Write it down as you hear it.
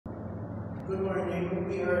Good morning.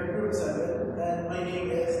 We are Group 7, and my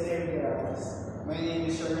name is David Ramos. My name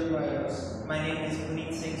is Sherwin Ramos. My name is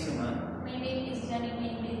Puneet Singh Suman. My name is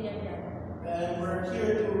Janine Villarreal. And we're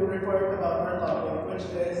here to report about our topic,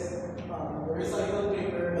 which is recycled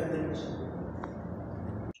paper vending machine.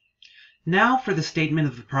 Now for the statement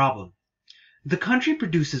of the problem. The country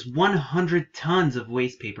produces 100 tons of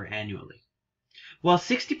waste paper annually. While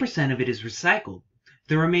 60% of it is recycled,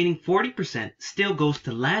 the remaining 40% still goes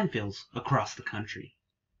to landfills across the country.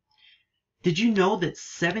 Did you know that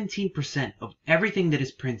 17% of everything that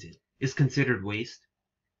is printed is considered waste?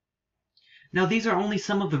 Now these are only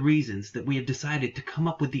some of the reasons that we have decided to come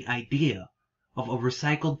up with the idea of a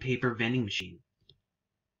recycled paper vending machine.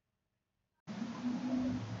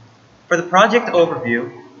 For the project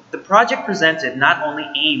overview, the project presented not only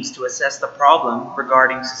aims to assess the problem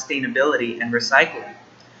regarding sustainability and recycling,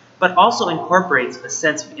 but also incorporates a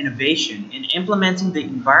sense of innovation in implementing the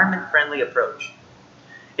environment-friendly approach.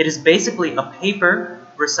 It is basically a paper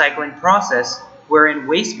recycling process wherein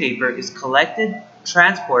waste paper is collected,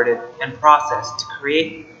 transported, and processed to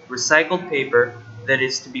create recycled paper that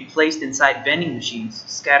is to be placed inside vending machines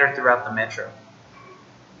scattered throughout the metro.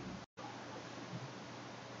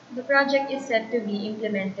 The project is set to be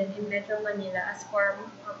implemented in Metro Manila as form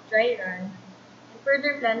of dry run, and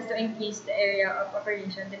further plans to increase the area of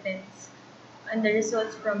operation depends on the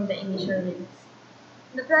results from the initial release.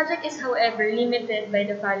 The project is, however, limited by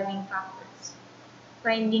the following factors: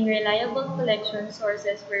 finding reliable collection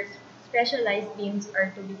sources where specialized bins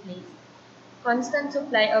are to be placed, constant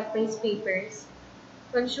supply of waste papers,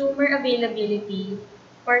 consumer availability,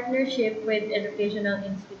 partnership with educational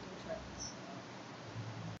institutions.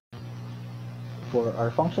 For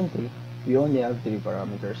our function tree, we only have three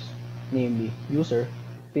parameters, namely user,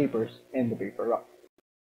 papers, and the paper rock.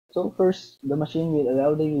 So first, the machine will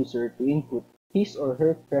allow the user to input his or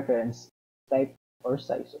her preference, type, or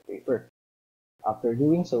size of paper. After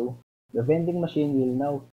doing so, the vending machine will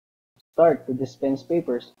now start to dispense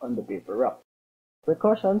papers on the paper rock.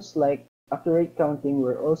 Precautions like accurate counting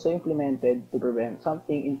were also implemented to prevent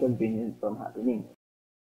something inconvenient from happening.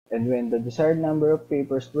 And when the desired number of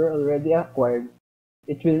papers were already acquired,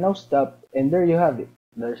 it will now stop, and there you have it,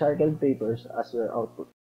 the recycled papers as your output.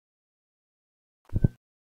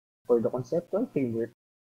 For the conceptual framework,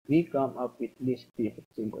 we come up with these three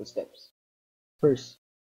simple steps. First,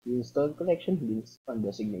 we install collection bins on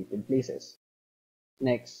designated places.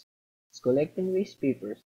 Next is collecting waste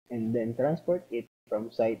papers and then transport it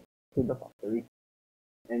from site to the factory.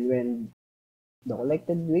 And when the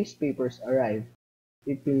collected waste papers arrive,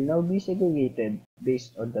 it will now be segregated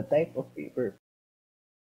based on the type of paper.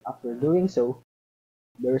 After doing so,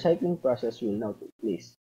 the recycling process will now take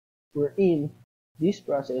place, wherein this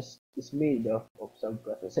process is made up of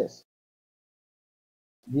sub-processes.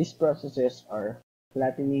 These processes are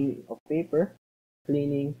flattening of paper,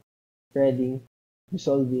 cleaning, threading,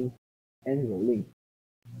 dissolving, and rolling.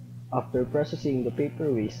 After processing the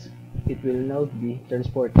paper waste, it will now be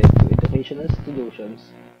transported to educational institutions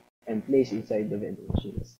and placed inside the vending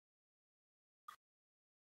machines.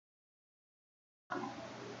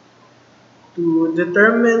 To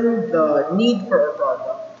determine the need for our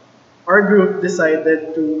product, our group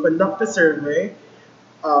decided to conduct a survey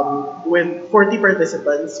with 40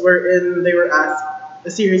 participants, wherein they were asked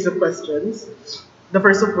a series of questions. The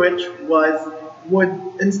first of which was,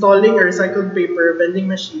 would installing a recycled paper vending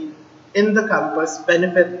machine in the campus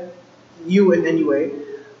benefit you in any way?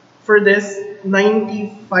 For this,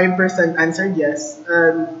 95% answered yes,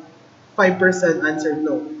 and 5% answered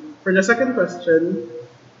no. For the second question,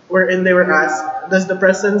 wherein they were asked, does the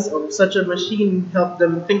presence of such a machine help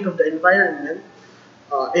them think of the environment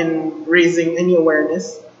in raising any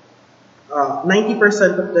awareness?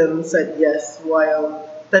 90% of them said yes, while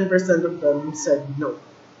 10% of them said no.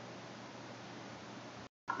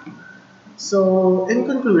 So, in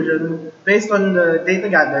conclusion, based on the data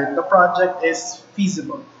gathered, the project is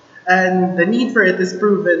feasible, and the need for it is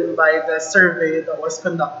proven by the survey that was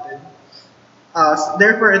conducted.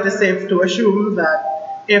 Therefore, it is safe to assume that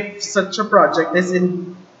if such a project is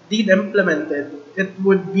indeed implemented, it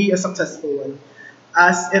would be a successful one,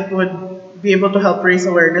 as it would be able to help raise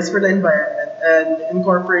awareness for the environment and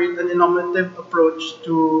incorporate an innovative approach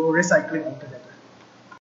to recycling altogether.